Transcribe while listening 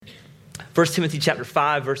1 Timothy chapter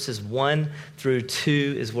 5, verses 1 through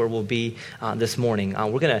 2 is where we'll be this morning.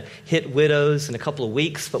 We're going to hit widows in a couple of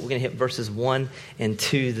weeks, but we're going to hit verses 1 and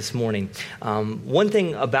 2 this morning. One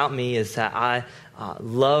thing about me is that I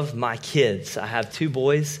love my kids. I have 2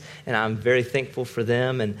 boys, and I'm very thankful for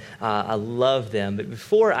them, and I love them. But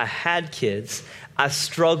before I had kids, I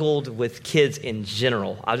struggled with kids in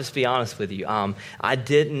general. I'll just be honest with you. I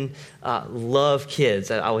didn't love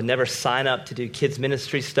kids. I would never sign up to do kids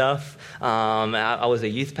ministry stuff. I was a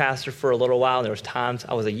youth pastor for a little while. There was times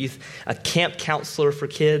I was a camp counselor for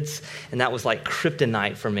kids, and that was like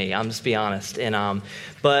kryptonite for me. I'm just be honest. And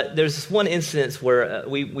but there's this one instance where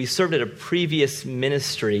we served at a previous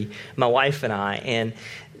ministry, my wife and I, and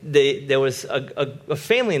there was a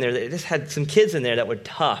family in there that just had some kids in there that were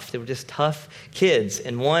tough. They were just tough kids.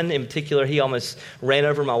 And one in particular, he almost ran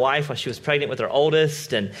over my wife while she was pregnant with her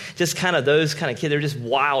oldest, and just kind of those kind of kids. They're just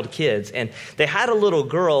wild kids. And they had a little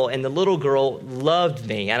girl, and the little girl loved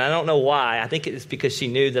me. And I don't know why. I think it's because she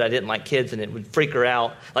knew that I didn't like kids, and it would freak her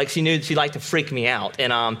out. Like she knew she liked to freak me out.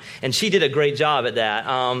 And she did a great job at that.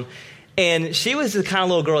 And she was the kind of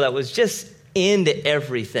little girl that was just into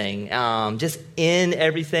everything, just in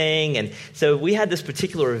everything. And so we had this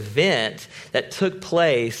particular event that took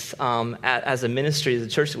place as a ministry, the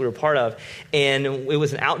church that we were part of, and it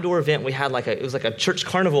was an outdoor event. We had it was like a church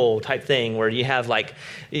carnival type thing where you have like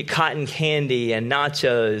cotton candy and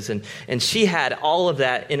nachos, and she had all of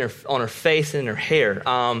that on her face and in her hair.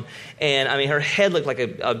 And I mean, her head looked like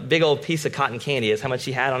a big old piece of cotton candy is how much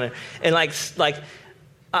she had on it. And like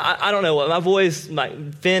I don't know what my voice,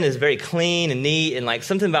 Finn is very clean and neat, and like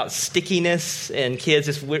something about stickiness and kids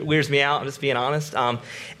just weirds me out. I'm just being honest.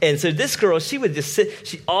 And so this girl, she would just sit.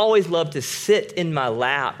 She always loved to sit in my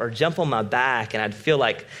lap or jump on my back, and I'd feel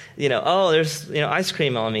like, oh, there's ice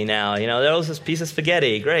cream on me now. There was this piece of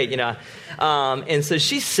spaghetti, great, And so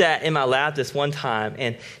she sat in my lap this one time,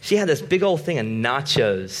 and she had this big old thing of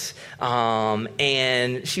nachos,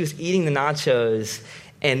 and she was eating the nachos,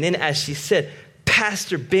 and then as she said,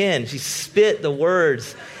 Pastor Ben, she spit the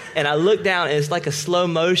words, and I looked down, and it's like a slow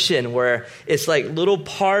motion where it's like little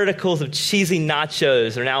particles of cheesy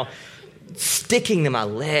nachos are now sticking to my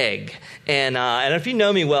leg. And if you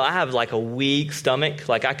know me well, I have like a weak stomach.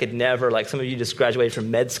 Like I could never, like some of you just graduated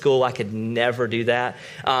from med school, I could never do that.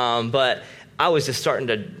 But I was just starting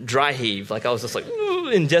to dry heave. Like I was just like, ooh,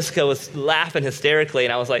 and Jessica was laughing hysterically.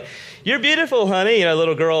 And I was like, you're beautiful, honey,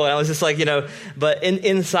 little girl. And I was just like, but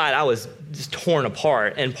inside I was just torn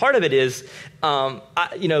apart. And part of it is,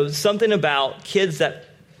 something about kids that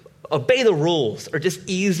obey the rules are just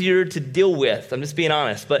easier to deal with. I'm just being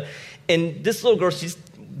honest. And this little girl, she just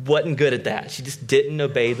wasn't good at that. She just didn't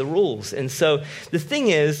obey the rules. And so the thing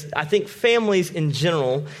is, I think families in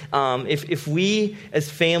general, if we as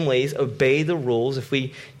families obey the rules, if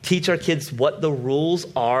we teach our kids what the rules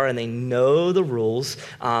are and they know the rules,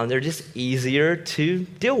 they're just easier to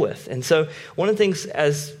deal with. And so one of the things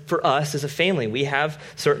for us as a family, we have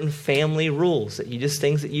certain family rules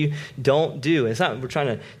things that you don't do. And it's not we're trying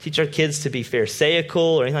to teach our kids to be pharisaical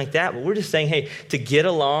or anything like that, but we're just saying, hey, to get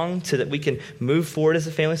along so that we can move forward as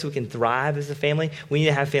a family, so we can thrive as a family, we need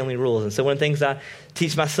to have family rules. And so one of the things I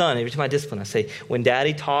teach my son, every time I discipline, I say, when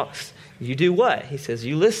daddy talks, you do what? He says,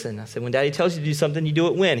 you listen. I said, when daddy tells you to do something, you do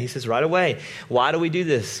it when? He says, right away. Why do we do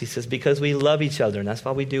this? He says, because we love each other, and that's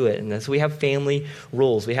why we do it. And so we have family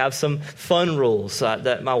rules. We have some fun rules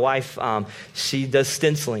that my wife, she does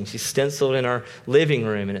stenciling. She's stenciled in our living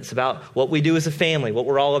room, and it's about what we do as a family, what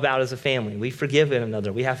we're all about as a family. We forgive one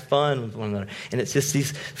another. We have fun with one another. And it's just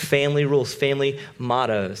these family rules, family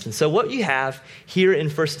mottos. And so what you have here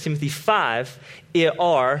in 1 Timothy 5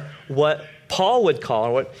 are what Paul would call,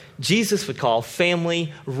 or what Jesus would call,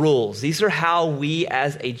 family rules. These are how we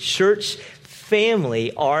as a church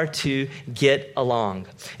family are to get along.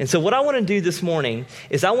 And so what I want to do this morning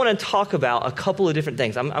is I want to talk about a couple of different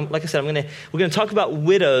things. Like I said, we're going to talk about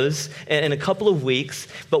widows in a couple of weeks,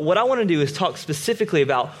 but what I want to do is talk specifically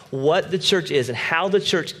about what the church is and how the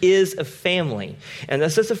church is a family. And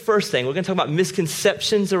that's just the first thing. We're going to talk about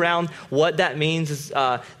misconceptions around what that means is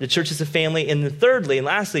the church is a family. And then thirdly and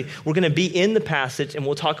lastly, we're going to be in the passage and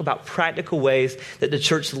we'll talk about practical ways that the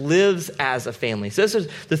church lives as a family. So this is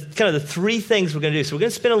the three things we're going to do. So we're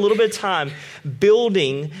going to spend a little bit of time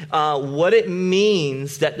building what it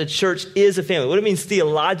means that the church is a family, what it means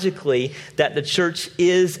theologically that the church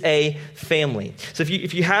is a family. So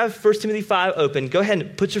if you have 1 Timothy 5 open, go ahead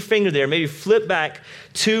and put your finger there, maybe flip back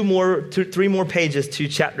three more pages to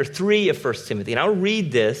chapter 3 of 1 Timothy. And I'll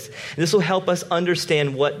read this, and this will help us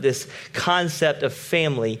understand what this concept of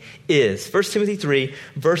family is. 1 Timothy 3,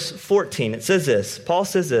 verse 14, it says this. Paul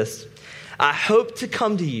says this, I hope to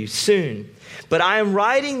come to you soon, but I am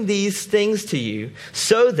writing these things to you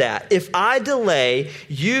so that if I delay,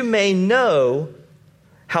 you may know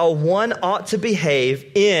how one ought to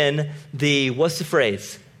behave in the, what's the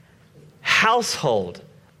phrase? Household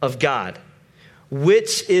of God,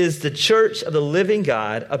 which is the church of the living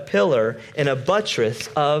God, a pillar and a buttress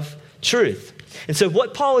of truth. And so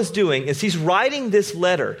what Paul is doing is he's writing this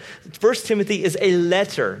letter. 1 Timothy is a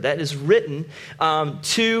letter that is written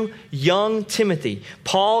to young Timothy.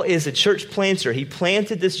 Paul is a church planter. He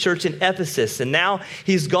planted this church in Ephesus, and now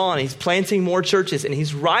he's gone. He's planting more churches, and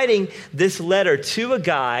he's writing this letter to a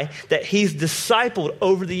guy that he's discipled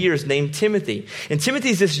over the years named Timothy. And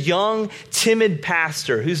Timothy's this young, timid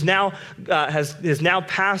pastor who's now is now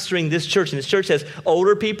pastoring this church. And this church has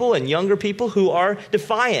older people and younger people who are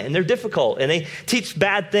defiant, and they're difficult, and they teach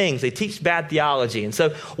bad things. They teach bad theology. And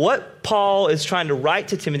so what Paul is trying to write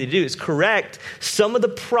to Timothy to do is correct some of the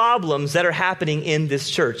problems that are happening in this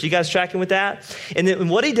church. You guys tracking with that? And then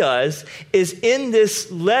what he does is in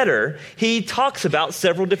this letter, he talks about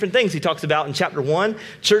several different things. He talks about in chapter 1,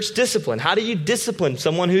 church discipline. How do you discipline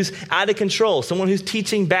someone who's out of control, someone who's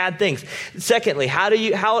teaching bad things? Secondly, how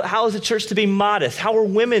is a church to be modest? How are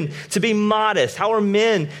women to be modest? How are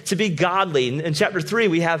men to be godly? In chapter 3,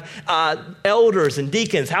 we have elders and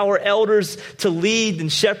deacons. How are elders to lead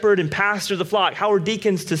and shepherd and pastor the flock? How are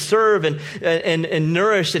deacons to serve and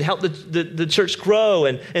nourish and help the church grow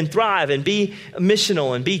and thrive and be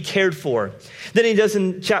missional and be cared for? Then he does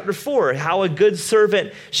in chapter 4, how a good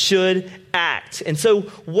servant should act. And so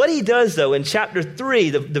what he does, though, in chapter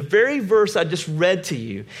 3, the very verse I just read to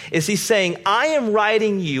you, is he's saying, I am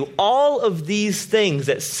writing you all of these things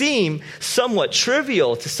that seem somewhat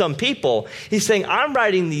trivial to some people. He's saying, I'm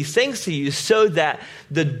writing these things to you so that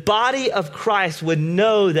the body of Christ would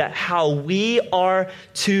know that how we are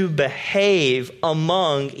to behave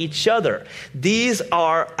among each other. These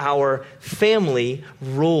are our family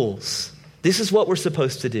rules. This is what we're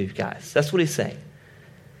supposed to do, guys. That's what he's saying.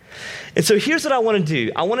 And so here's what I want to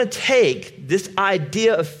do. I want to take this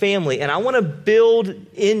idea of family and I want to build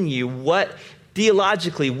in you what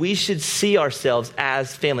theologically we should see ourselves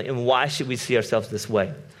as family and why should we see ourselves this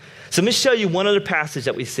way. So let me show you one other passage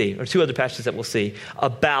that we see, or two other passages that we'll see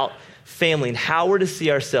about family and how we're to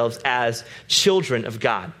see ourselves as children of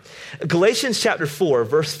God. Galatians chapter 4,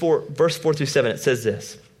 verse 4 through 7, it says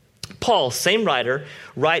this. Paul, same writer,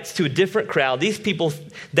 writes to a different crowd. These people,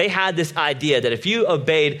 they had this idea that if you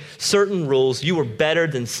obeyed certain rules, you were better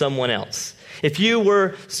than someone else. If you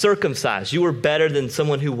were circumcised, you were better than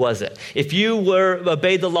someone who wasn't. If you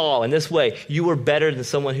obeyed the law in this way, you were better than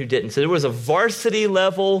someone who didn't. So there was a varsity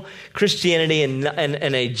level Christianity and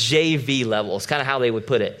a JV level. It's kind of how they would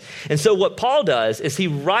put it. And so what Paul does is he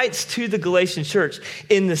writes to the Galatian church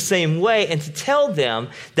in the same way and to tell them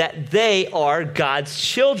that they are God's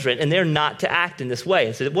children and they're not to act in this way.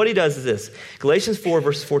 And so what he does is this. Galatians 4,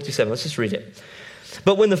 verses 4 through 7. Let's just read it.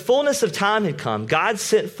 But when the fullness of time had come, God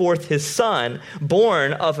sent forth his son,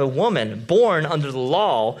 born of a woman, born under the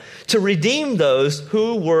law, to redeem those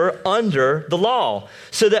who were under the law,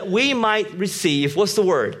 so that we might receive, what's the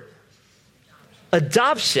word?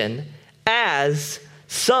 Adoption as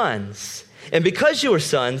sons. And because you are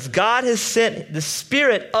sons, God has sent the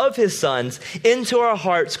Spirit of his sons into our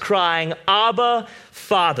hearts, crying, Abba,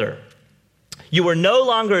 Father. You are no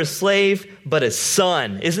longer a slave, but a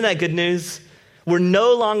son. Isn't that good news? We're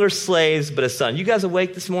no longer slaves, but a son. You guys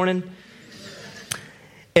awake this morning?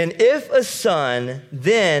 And if a son,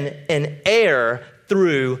 then an heir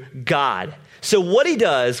through God. So what he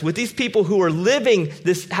does with these people who are living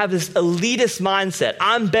this, have this elitist mindset,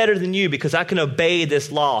 I'm better than you because I can obey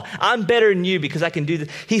this law. I'm better than you because I can do this.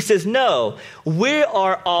 He says, no, we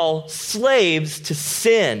are all slaves to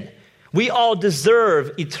sin. We all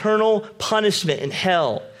deserve eternal punishment in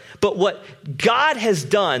hell. But what God has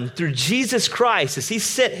done through Jesus Christ is he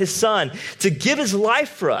sent his son to give his life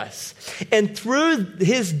for us. And through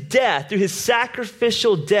his death, through his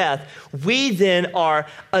sacrificial death, we then are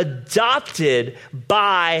adopted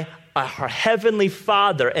by our heavenly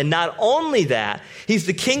Father. And not only that, he's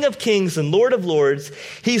the King of Kings and Lord of Lords.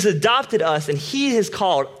 He's adopted us and he has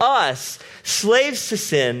called us slaves to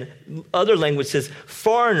sin. Other language says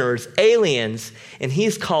foreigners, aliens, and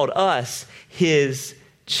he's called us his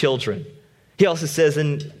children. He also says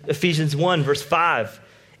in Ephesians 1, verse 5,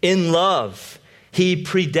 in love, he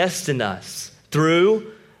predestined us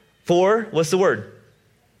for, what's the word?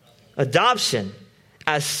 Adoption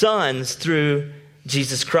as sons through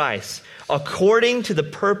Jesus Christ, according to the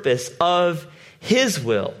purpose of his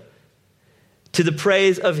will, to the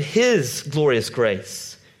praise of his glorious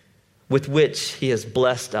grace, with which he has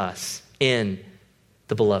blessed us in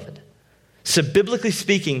the beloved. So biblically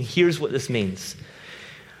speaking, here's what this means.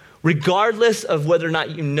 Regardless of whether or not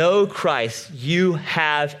you know Christ, you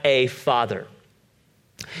have a Father.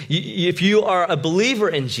 If you are a believer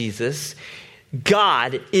in Jesus,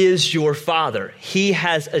 God is your Father. He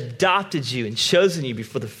has adopted you and chosen you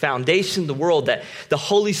before the foundation of the world, that the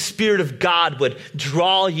Holy Spirit of God would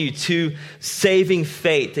draw you to saving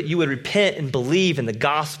faith, that you would repent and believe in the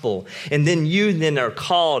gospel. And then you are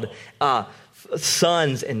called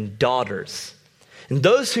sons and daughters. And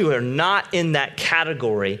those who are not in that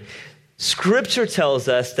category, Scripture tells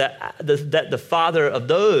us that the father of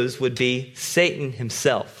those would be Satan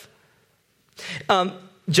himself.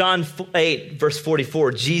 John 8, verse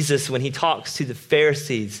 44, Jesus, when he talks to the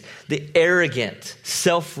Pharisees, the arrogant,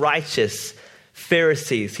 self-righteous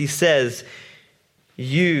Pharisees, he says,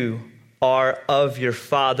 "You are of your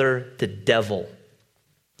father, the devil,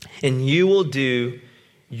 and you will do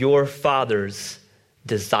your father's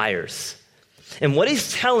desires." And what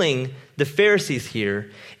he's telling the Pharisees here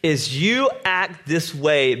is, you act this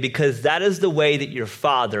way because that is the way that your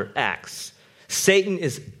father acts. Satan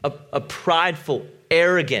is a prideful,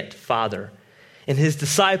 arrogant father, and his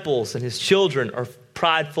disciples and his children are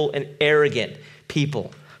prideful and arrogant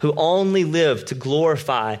people who only live to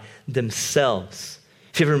glorify themselves.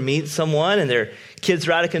 If you ever meet someone and their kids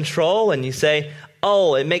are out of control and you say,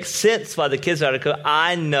 "Oh, it makes sense why the kids are out of control.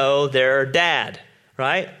 I know their dad,"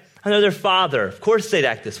 right? I know their father. Of course they'd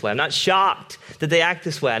act this way. I'm not shocked that they act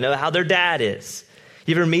this way. I know how their dad is.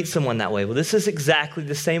 You ever meet someone that way? Well, this is exactly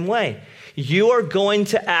the same way. You are going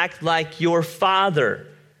to act like your father.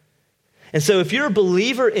 And so if you're a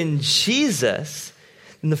believer in Jesus,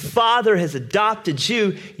 and the Father has adopted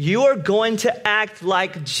you, you are going to act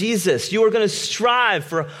like Jesus. You are going to strive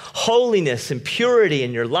for holiness and purity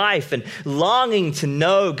in your life and longing to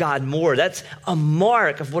know God more. That's a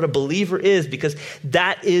mark of what a believer is, because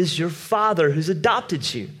that is your Father who's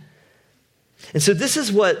adopted you. And so this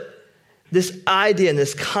is what this idea and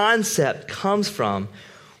this concept comes from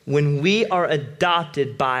when we are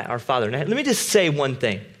adopted by our Father. Now, let me just say one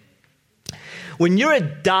thing. When you're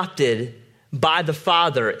adopted by the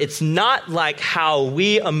Father, it's not like how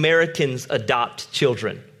we Americans adopt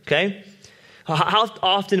children, okay? How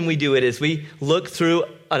often we do it is we look through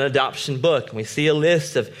an adoption book and we see a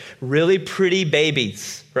list of really pretty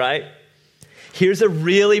babies, right? Here's a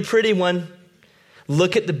really pretty one.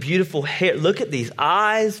 Look at the beautiful hair. Look at these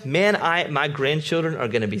eyes. Man, my grandchildren are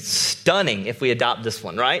going to be stunning if we adopt this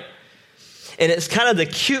one, right? And it's kind of the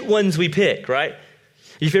cute ones we pick, right?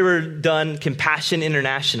 If you've ever done Compassion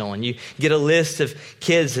International and you get a list of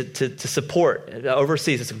kids to support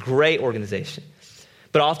overseas, it's a great organization.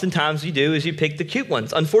 But oftentimes you do is you pick the cute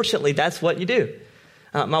ones. Unfortunately, that's what you do.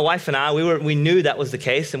 My wife and I, we knew that was the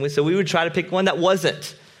case, and so we would try to pick one that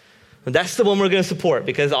wasn't. And that's the one we're going to support,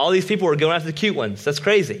 because all these people are going after the cute ones. That's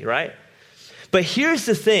crazy, right? But here's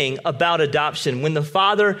the thing about adoption. When the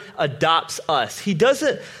Father adopts us, he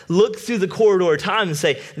doesn't look through the corridor of time and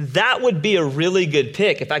say, that would be a really good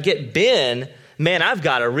pick. If I get Ben, man, I've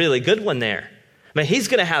got a really good one there. I mean, he's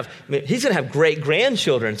going to have great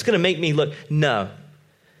grandchildren. It's going to make me look. No.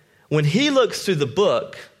 When he looks through the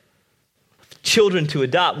book, children to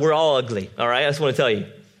adopt, we're all ugly, all right? I just want to tell you,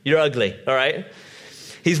 you're ugly, all right?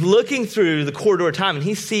 He's looking through the corridor of time and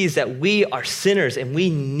he sees that we are sinners and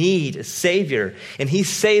we need a Savior. And he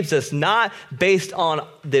saves us not based on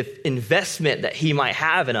the investment that he might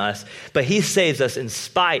have in us, but he saves us in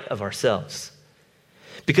spite of ourselves.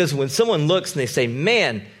 Because when someone looks and they say,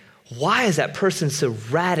 man, why is that person so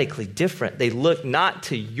radically different? They look not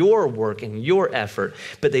to your work and your effort,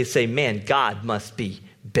 but they say, man, God must be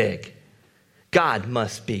big. God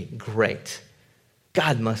must be great.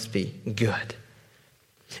 God must be good.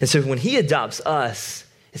 And so when he adopts us,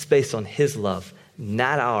 it's based on his love,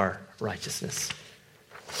 not our righteousness.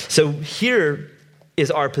 So here is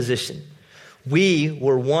our position. We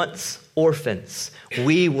were once orphans.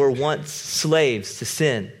 We were once slaves to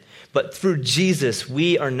sin. But through Jesus,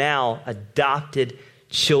 we are now adopted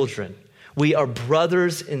children. We are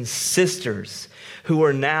brothers and sisters who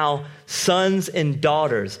are now sons and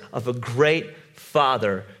daughters of a great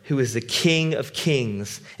Father who is the King of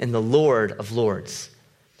Kings and the Lord of Lords.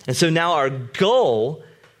 And so now our goal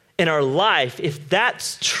in our life, if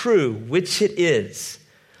that's true, which it is,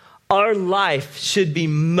 our life should be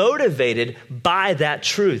motivated by that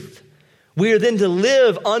truth. We are then to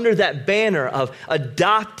live under that banner of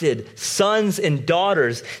adopted sons and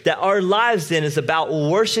daughters, that our lives then is about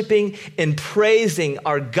worshiping and praising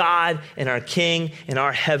our God and our King and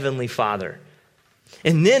our Heavenly Father.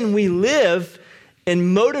 And then we live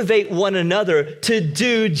and motivate one another to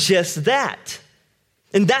do just that.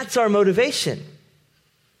 And that's our motivation.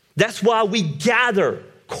 That's why we gather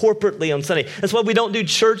corporately on Sunday. That's why we don't do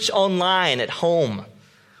church online at home.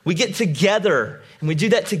 We get together, and we do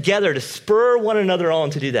that together to spur one another on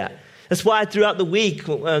to do that. That's why throughout the week,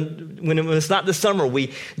 when it's not the summer,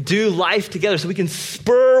 we do life together so we can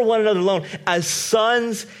spur one another along as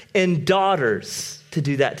sons and daughters to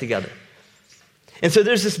do that together. And so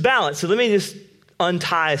there's this balance. So let me just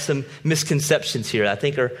untie some misconceptions here that I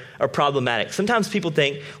think are problematic. Sometimes people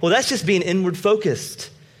think, well, that's just being inward focused.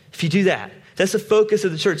 If you do that, that's the focus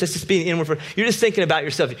of the church. That's just being inward focused. You're just thinking about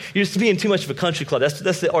yourself. You're just being too much of a country club.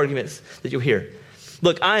 That's the arguments that you'll hear.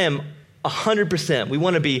 Look, I am 100%. We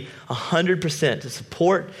want to be 100% to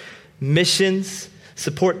support missions,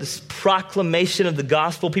 support this proclamation of the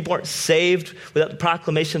gospel. People aren't saved without the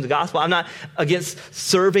proclamation of the gospel. I'm not against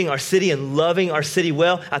serving our city and loving our city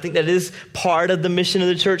well. I think that is part of the mission of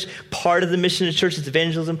the church. Part of the mission of the church is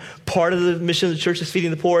evangelism. Part of the mission of the church is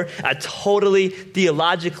feeding the poor. I totally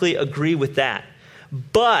theologically agree with that.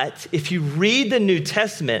 But if you read the New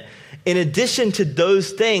Testament, in addition to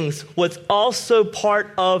those things, what's also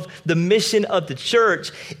part of the mission of the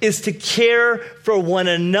church is to care for one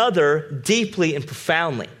another deeply and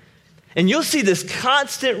profoundly. And you'll see this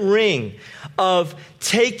constant ring of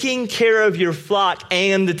taking care of your flock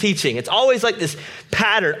and the teaching. It's always like this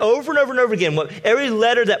pattern over and over and over again. Every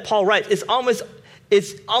letter that Paul writes, it's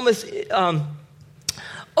almost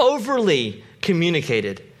overly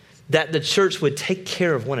communicated that the church would take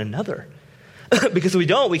care of one another. Because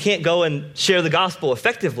if we can't go and share the gospel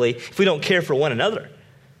effectively if we don't care for one another.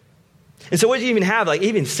 And so what do you even have? Like, he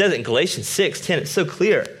even says it in Galatians 6:10. It's so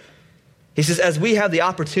clear. He says, as we have the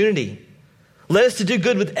opportunity, let us to do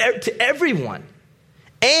good to everyone,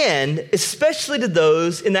 and especially to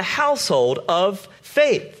those in the household of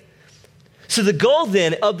faith. So the goal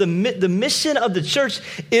then of the mission of the church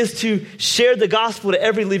is to share the gospel to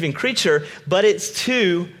every living creature, but it's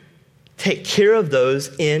to take care of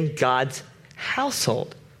those in God's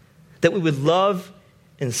household, that we would love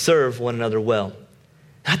and serve one another well.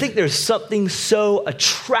 I think there's something so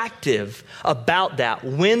attractive about that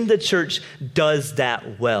when the church does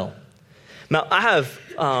that well. Now, I have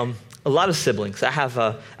a lot of siblings.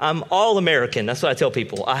 I'm all American. That's what I tell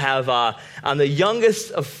people. I'm the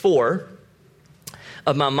youngest of 4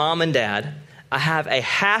 of my mom and dad. I have a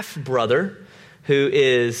half brother who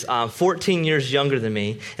is 14 years younger than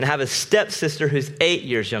me, and I have a stepsister who's 8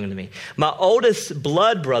 years younger than me. My oldest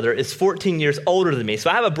blood brother is 14 years older than me. So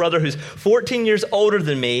I have a brother who's 14 years older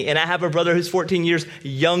than me, and I have a brother who's 14 years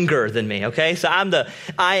younger than me, okay? So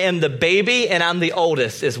I am the baby, and I'm the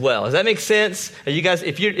oldest as well. Does that make sense? Are you guys,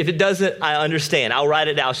 if it doesn't, I understand. I'll write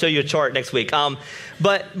it down. I'll show you a chart next week.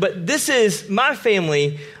 But this is my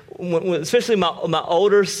family, especially my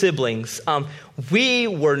older siblings. We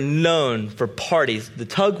were known for parties. The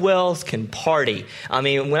Tugwells can party. I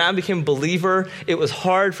mean, when I became a believer, it was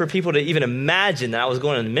hard for people to even imagine that I was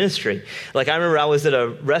going into ministry. Like, I remember I was at a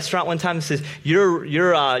restaurant one time and says, you're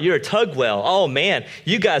a Tugwell. Oh man,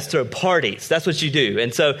 you guys throw parties. That's what you do.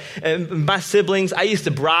 And so my siblings, I used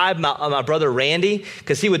to bribe my brother Randy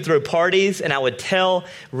because he would throw parties, and I would tell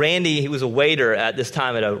Randy, he was a waiter at this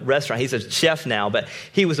time at a restaurant. He's a chef now, but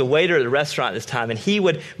he was a waiter at the restaurant at this time, and he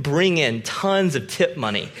would bring in tons of tip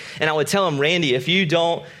money. And I would tell him, Randy, if you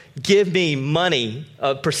don't give me money,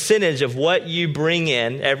 a percentage of what you bring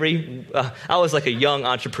in I was like a young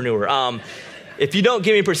entrepreneur. If you don't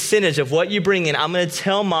give me a percentage of what you bring in, I'm going to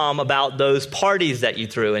tell mom about those parties that you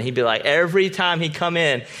threw. And he'd be like, every time he'd come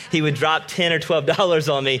in, he would drop $10 or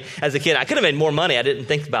 $12 on me as a kid. I could have made more money. I didn't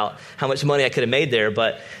think about how much money I could have made there,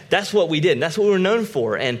 but that's what we did. And that's what we were known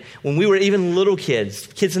for. And when we were even little kids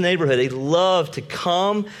in the neighborhood, they loved to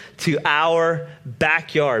come to our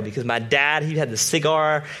backyard because my dad, he had the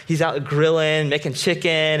cigar. He's out grilling, making chicken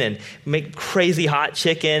and make crazy hot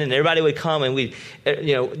chicken. And everybody would come, and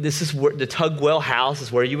this is where the Tugwell house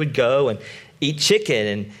is where you would go and eat chicken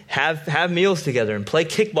and have meals together and play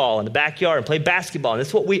kickball in the backyard and play basketball. And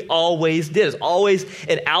that's what we always did. It's always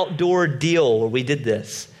an outdoor deal where we did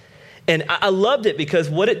this. And I loved it because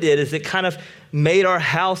what it did is it kind of made our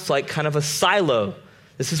house like kind of a silo.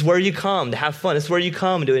 This is where you come to have fun. This is where you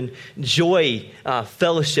come to enjoy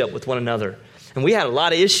fellowship with one another. And we had a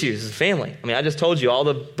lot of issues as a family. I mean, I just told you all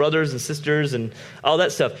the brothers and sisters and all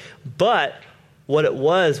that stuff. But what it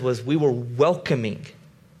was we were welcoming.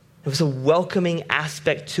 It was a welcoming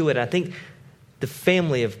aspect to it. I think the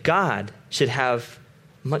family of God should have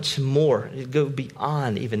much more. Go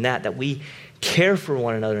beyond even that we care for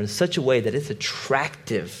one another in such a way that it's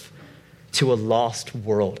attractive to a lost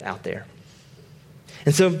world out there.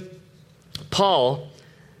 And so Paul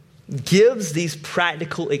gives these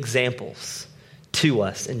practical examples to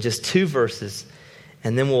us in just 2 verses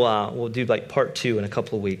And then we'll do like part 2 in a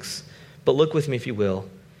couple of weeks. But look with me, if you will.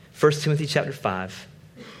 1 Timothy chapter 5,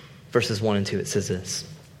 verses 1 and 2, it says this.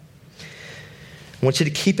 I want you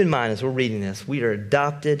to keep in mind as we're reading this, we are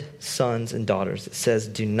adopted sons and daughters. It says,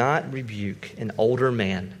 do not rebuke an older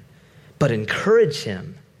man, but encourage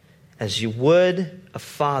him as you would a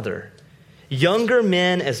father. Younger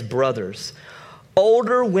men as brothers,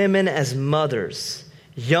 older women as mothers,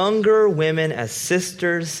 younger women as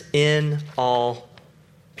sisters in all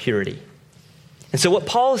purity. And so what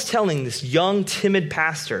Paul is telling this young, timid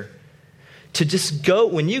pastor to just go,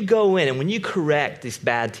 when you go in and when you correct these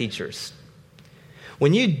bad teachers,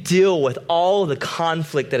 when you deal with all the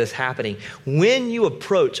conflict that is happening, when you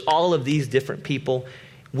approach all of these different people,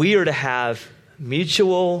 we are to have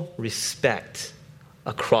mutual respect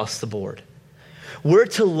across the board. We're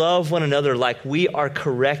to love one another like we are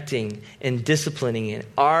correcting and disciplining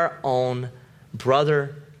our own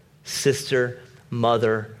brother, sister,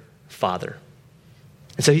 mother, father.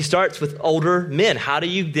 And so he starts with older men. How do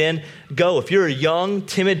you then go? If you're a young,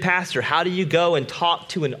 timid pastor, how do you go and talk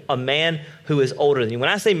to a man who is older than you? When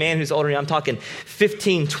I say man who's older than you, I'm talking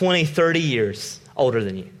 15, 20, 30 years older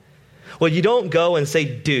than you. Well, you don't go and say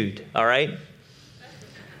dude, all right?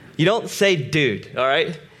 You don't say dude, all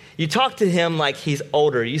right? You talk to him like he's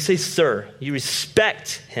older. You say sir. You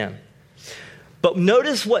respect him. But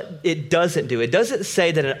notice what it doesn't do. It doesn't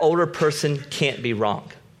say that an older person can't be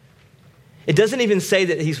wrong. It doesn't even say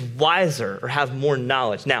that he's wiser or have more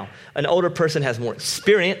knowledge. Now, an older person has more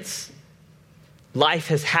experience. Life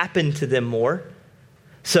has happened to them more.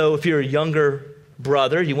 So if you're a younger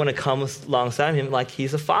brother, you want to come alongside him like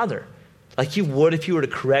he's a father. Like you would if you were to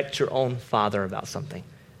correct your own father about something.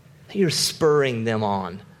 That you're spurring them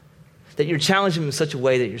on. That you're challenging them in such a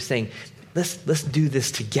way that you're saying, let's do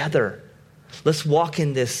this together. Let's walk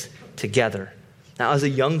in this together. Now, as a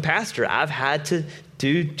young pastor, I've had to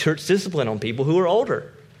do church discipline on people who are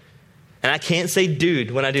older. And I can't say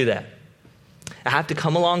dude when I do that. I have to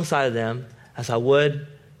come alongside of them as I would.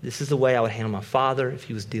 This is the way I would handle my father if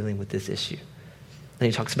he was dealing with this issue. Then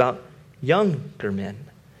he talks about younger men.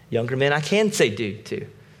 Younger men I can say dude to.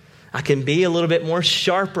 I can be a little bit more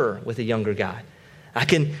sharper with a younger guy. I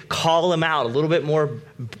can call him out a little bit more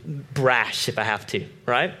brash if I have to,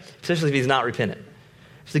 right? Especially if he's not repentant.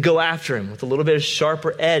 To go after him with a little bit of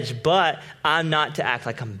sharper edge, but I'm not to act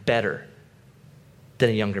like I'm better than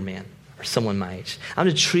a younger man or someone my age. I'm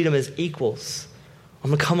to treat him as equals. I'm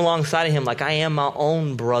going to come alongside of him like I am my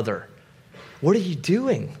own brother. What are you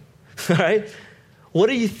doing? All right? What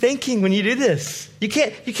are you thinking when you do this? You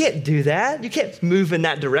can't do that. You can't move in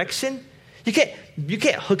that direction. You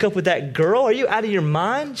can't hook up with that girl. Are you out of your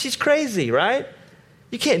mind? She's crazy, right?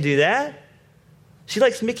 You can't do that. She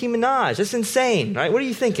likes Nicki Minaj. That's insane, right? What are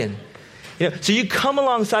you thinking? So you come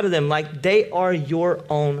alongside of them like they are your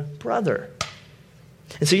own brother.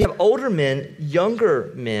 And so you have older men,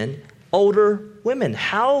 younger men, older women.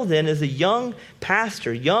 How then does a young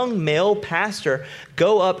pastor, young male pastor,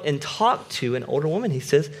 go up and talk to an older woman? He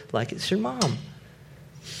says, like it's your mom.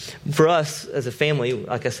 For us as a family,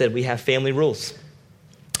 like I said, we have family rules.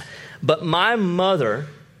 But my mother,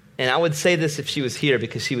 and I would say this if she was here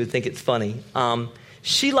because she would think it's funny,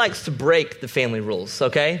 she likes to break the family rules,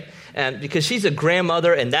 okay? And because she's a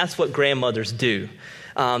grandmother, and that's what grandmothers do.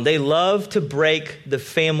 They love to break the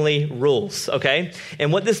family rules, okay?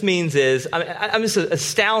 And what this means is, I'm just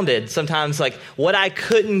astounded sometimes, like what I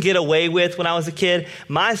couldn't get away with when I was a kid.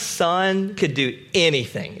 My son could do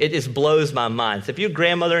anything. It just blows my mind. So if you're a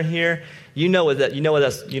grandmother in here, you know what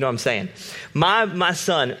I'm saying. My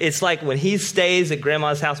son, it's like when he stays at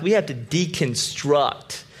grandma's house, we have to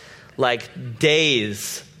deconstruct like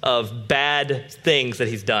days of bad things that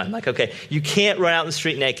he's done. Like, okay, you can't run out in the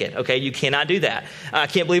street naked. Okay, you cannot do that. I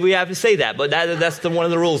can't believe we have to say that, but that's one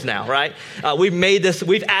of the rules now, right?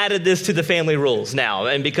 We've added this to the family rules now,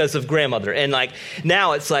 and because of grandmother. And like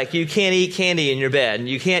now it's like you can't eat candy in your bed, and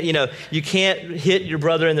you can't hit your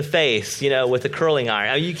brother in the face, with a curling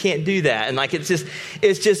iron. You can't do that. And like it's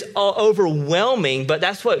just all overwhelming. But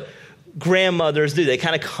that's what grandmothers do. They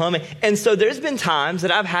kind of come in. And so there's been times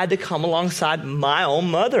that I've had to come alongside my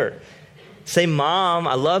own mother. Say, Mom,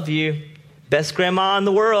 I love you. Best grandma in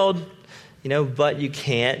the world. But you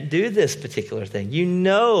can't do this particular thing. You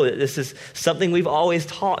know that this is something we've always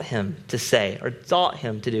taught him to say or taught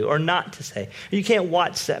him to do or not to say. You can't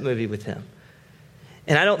watch that movie with him.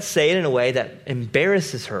 And I don't say it in a way that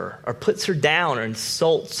embarrasses her or puts her down or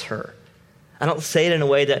insults her. I don't say it in a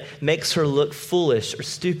way that makes her look foolish or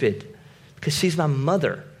stupid. Because she's my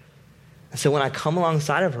mother. And so when I come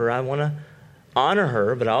alongside of her, I want to honor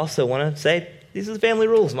her, but I also want to say, these are the family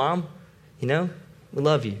rules, Mom. We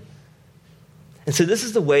love you. And so this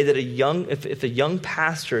is the way that if a young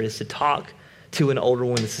pastor is to talk to an older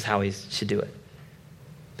woman, this is how he should do it.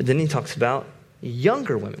 But then he talks about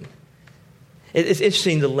younger women. It's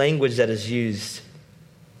interesting the language that is used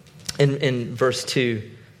in verse 2.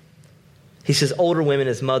 He says, older women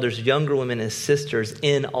as mothers, younger women as sisters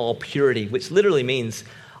in all purity, which literally means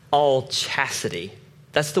all chastity.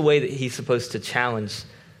 That's the way that he's supposed to challenge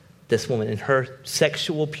this woman in her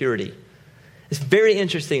sexual purity. It's very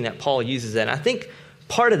interesting that Paul uses that. And I think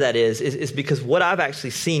part of that is because what I've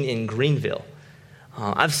actually seen in Greenville.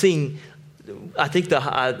 I've seen, I think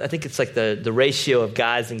it's like the ratio of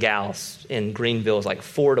guys and gals in Greenville is like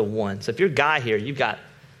 4-1. So if you're a guy here, you've got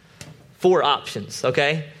 4 options,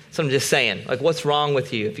 okay? So I'm just saying, like, what's wrong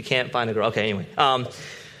with you if you can't find a girl? Okay, anyway.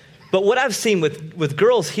 But what I've seen with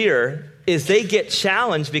girls here is they get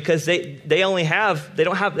challenged because they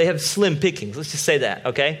have slim pickings. Let's just say that,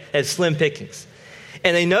 okay? They have slim pickings.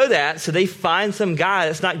 And they know that, so they find some guy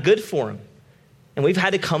that's not good for them. And we've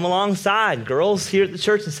had to come alongside girls here at the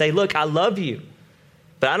church and say, look, I love you,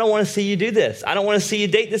 but I don't want to see you do this. I don't want to see you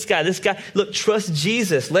date this guy. Look, trust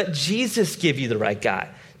Jesus. Let Jesus give you the right guy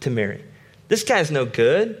to marry. This guy's no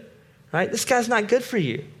good, right? This guy's not good for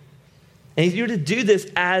you. And you're to do this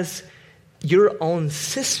as your own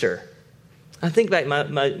sister. I think back,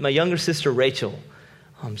 my younger sister, Rachel,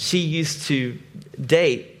 she used to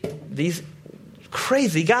date these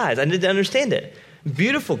crazy guys. I didn't understand it.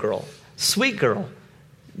 Beautiful girl, sweet girl,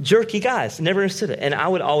 jerky guys. Never understood it. And I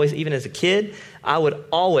would always, even as a kid, I would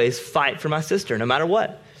always fight for my sister, no matter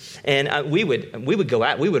what. And we would go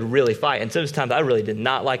out. We would really fight. And sometimes I really did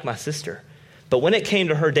not like my sister. But when it came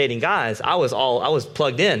to her dating guys, I was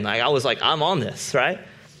plugged in. I was like, I'm on this, right?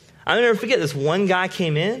 I'll never forget this one guy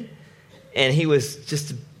came in, and he was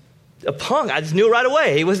just a punk. I just knew right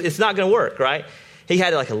away. It's not going to work, right? He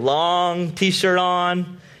had like a long T-shirt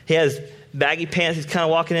on. He has baggy pants. He's kind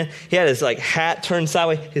of walking in. He had his like hat turned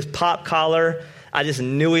sideways, his pop collar. I just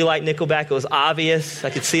knew he liked Nickelback. It was obvious. I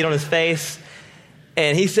could see it on his face.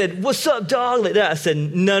 And he said, "What's up, dog?" Like that. I said,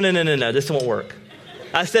 No. This won't work.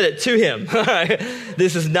 I said it to him. All right,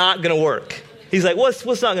 this is not going to work. He's like, what's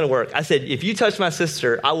not going to work? I said, if you touch my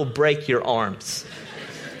sister, I will break your arms.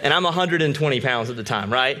 And I'm 120 pounds at the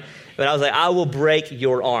time, right? But I was like, I will break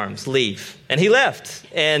your arms. Leave. And he left.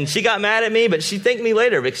 And she got mad at me, but she thanked me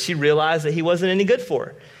later because she realized that he wasn't any good for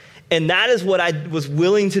her. And that is what I was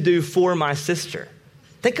willing to do for my sister.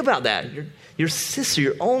 Think about that. Your sister,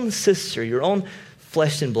 your own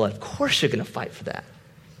flesh and blood. Of course you're going to fight for that.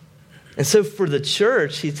 And so for the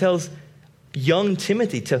church, he tells young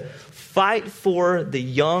Timothy to fight for the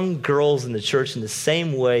young girls in the church in the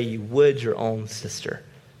same way you would your own sister.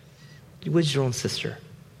 You would your own sister.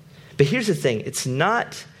 But here's the thing. It's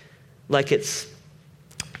not like it's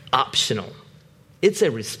optional. It's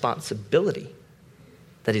a responsibility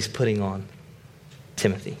that he's putting on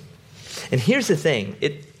Timothy. And here's the thing.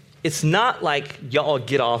 It's not like y'all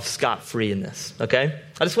get off scot-free in this, okay?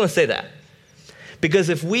 I just want to say that. Because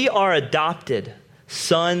if we are adopted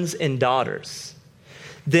sons and daughters,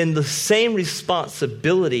 then the same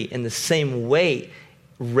responsibility and the same weight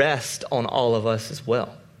rest on all of us as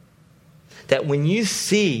well. That when you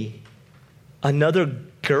see another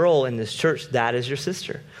girl in this church, that is your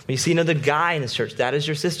sister. When you see another guy in this church, that is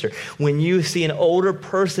your sister. When you see an older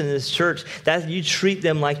person in this church, that you treat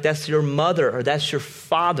them like that's your mother or that's your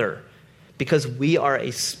father, because we are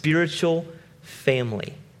a spiritual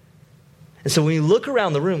family. And so when we look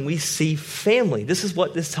around the room, we see family. This is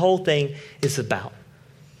what this whole thing is about.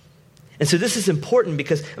 And so this is important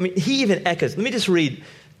because, he even echoes. Let me just read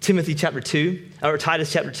Timothy chapter 2, or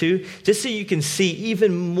Titus chapter 2, just so you can see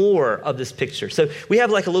even more of this picture. So we have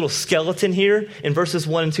like a little skeleton here in verses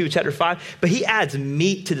 1 and 2 of chapter 5, but he adds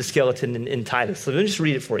meat to the skeleton in Titus. So let me just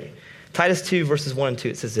read it for you. Titus 2, verses 1 and 2,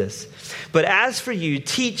 it says this. But as for you,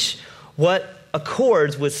 teach what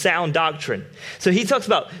accords with sound doctrine. So he talks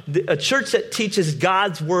about a church that teaches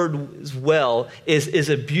God's word as well is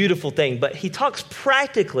a beautiful thing, but he talks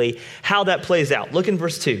practically how that plays out. Look in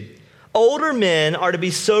verse 2. Older men are to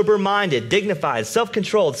be sober-minded, dignified,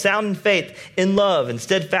 self-controlled, sound in faith, in love, and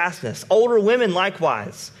steadfastness. Older women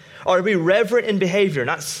likewise are to be reverent in behavior,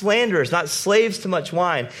 not slanderers, not slaves to much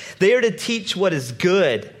wine. They are to teach what is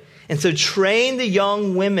good. And so train the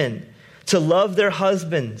young women to love their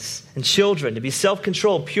husbands and children, to be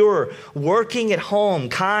self-controlled, pure, working at home,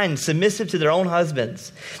 kind, submissive to their own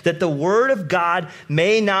husbands, that the word of God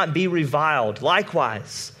may not be reviled.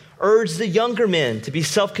 Likewise, urge the younger men to be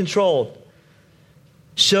self-controlled.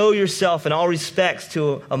 Show yourself in all respects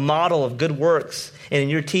to a model of good works, and in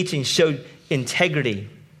your teaching show integrity,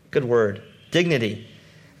 good word, dignity,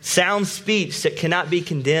 sound speech that cannot be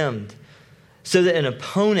condemned, so that an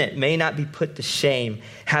opponent may not be put to shame,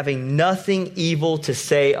 having nothing evil to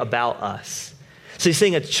say about us. So he's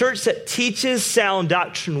saying a church that teaches sound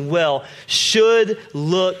doctrine well should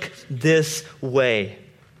look this way.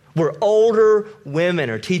 Where older women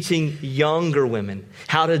are teaching younger women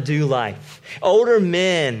how to do life. Older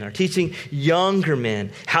men are teaching younger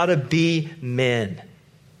men how to be men.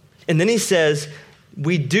 And then he says,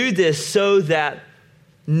 we do this so that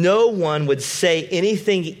no one would say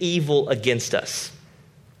anything evil against us.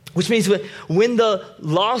 Which means when the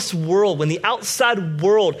lost world, when the outside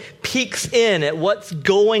world peeks in at what's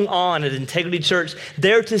going on at Integrity Church,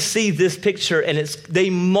 they're to see this picture and they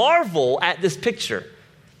marvel at this picture.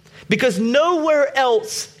 Because nowhere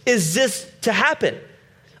else is this to happen.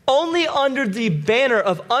 Only under the banner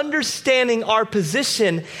of understanding our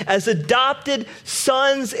position as adopted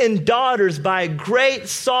sons and daughters by a great,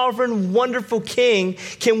 sovereign, wonderful King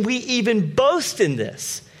can we even boast in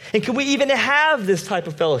this. And can we even have this type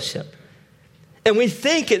of fellowship? And we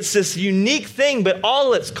think it's this unique thing, but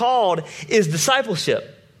all it's called is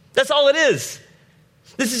discipleship. That's all it is.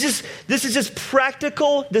 This is just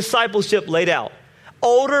practical discipleship laid out.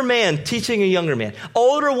 Older man teaching a younger man.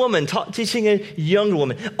 Older woman teaching a younger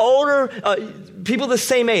woman. Older people the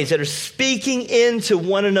same age that are speaking into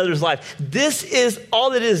one another's life. This is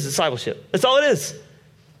all it is, discipleship. That's all it is.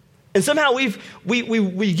 And somehow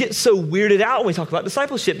we get so weirded out when we talk about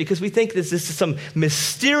discipleship because we think this is some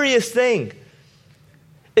mysterious thing.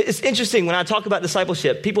 It's interesting when I talk about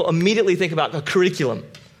discipleship, people immediately think about a curriculum.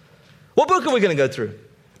 What book are we going to go through,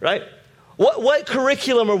 right? What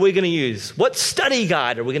curriculum are we going to use? What study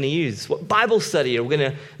guide are we going to use? What Bible study are we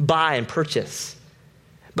going to buy and purchase?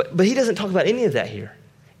 But he doesn't talk about any of that here.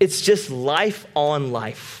 It's just life on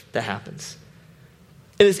life that happens.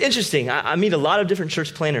 And it's interesting. I meet a lot of different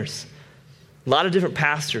church planners, a lot of different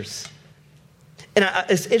pastors. And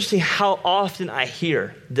it's interesting how often I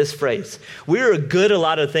hear this phrase. We're good at a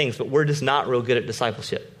lot of things, but we're just not real good at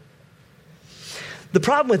discipleship. The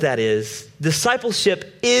problem with that is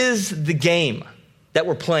discipleship is the game that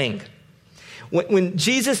we're playing. When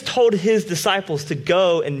Jesus told his disciples to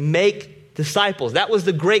go and make disciples, that was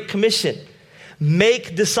the Great Commission.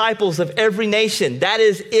 Make disciples of every nation. That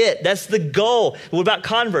is it. That's the goal. What about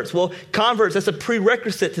converts? Well, converts, that's a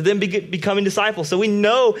prerequisite to them becoming disciples. So we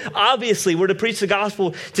know, obviously, we're to preach the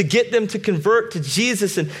gospel to get them to convert to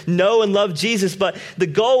Jesus and know and love Jesus. But the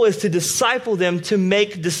goal is to disciple them to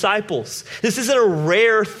make disciples. This isn't a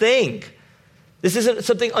rare thing. This isn't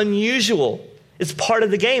something unusual. It's part of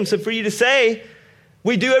the game. So for you to say,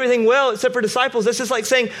 we do everything well except for disciples, that's just like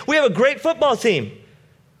saying, we have a great football team.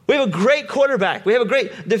 We have a great quarterback. We have a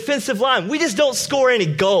great defensive line. We just don't score any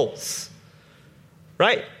goals,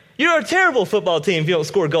 right? You're a terrible football team if you don't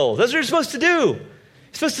score goals. That's what you're supposed to do. You're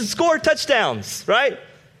supposed to score touchdowns, right?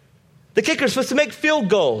 The kicker's supposed to make field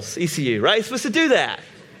goals, ECU, right? You're supposed to do that.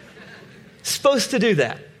 Supposed to do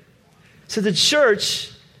that. So the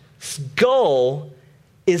church's goal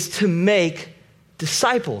is to make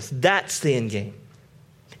disciples. That's the end game.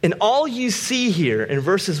 And all you see here in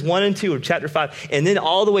verses 1 and 2 of chapter 5, and then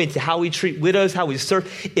all the way to how we treat widows, how we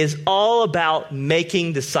serve, is all about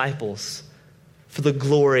making disciples for the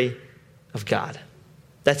glory of God.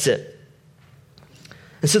 That's it.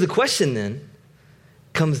 And so the question then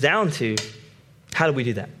comes down to, how do we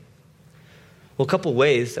do that? Well, a couple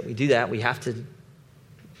ways that we do that. It has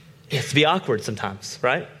to be awkward sometimes,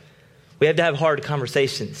 right? We have to have hard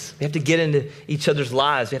conversations. We have to get into each other's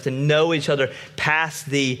lives. We have to know each other past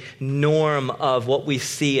the norm of what we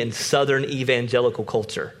see in Southern evangelical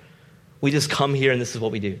culture. We just come here and this is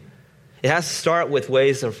what we do. It has to start with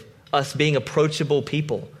ways of us being approachable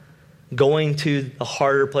people, going to the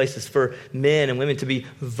harder places for men and women to be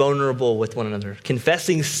vulnerable with one another,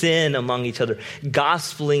 confessing sin among each other,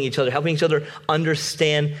 gospeling each other, helping each other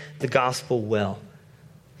understand the gospel well.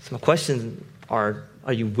 So my questions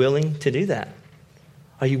are you willing to do that?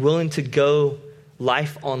 Are you willing to go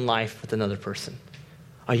life on life with another person?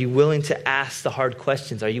 Are you willing to ask the hard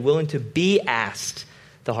questions? Are you willing to be asked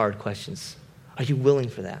the hard questions? Are you willing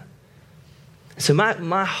for that? So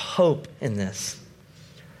my hope in this,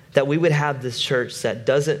 that we would have this church that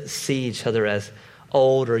doesn't see each other as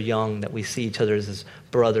old or young, that we see each other as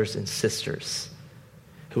brothers and sisters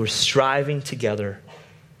who are striving together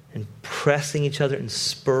and pressing each other and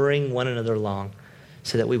spurring one another along,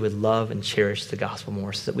 so that we would love and cherish the gospel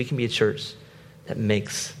more, so that we can be a church that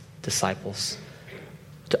makes disciples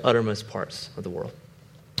to uttermost parts of the world.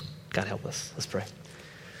 God help us. Let's pray.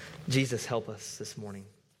 Jesus, help us this morning.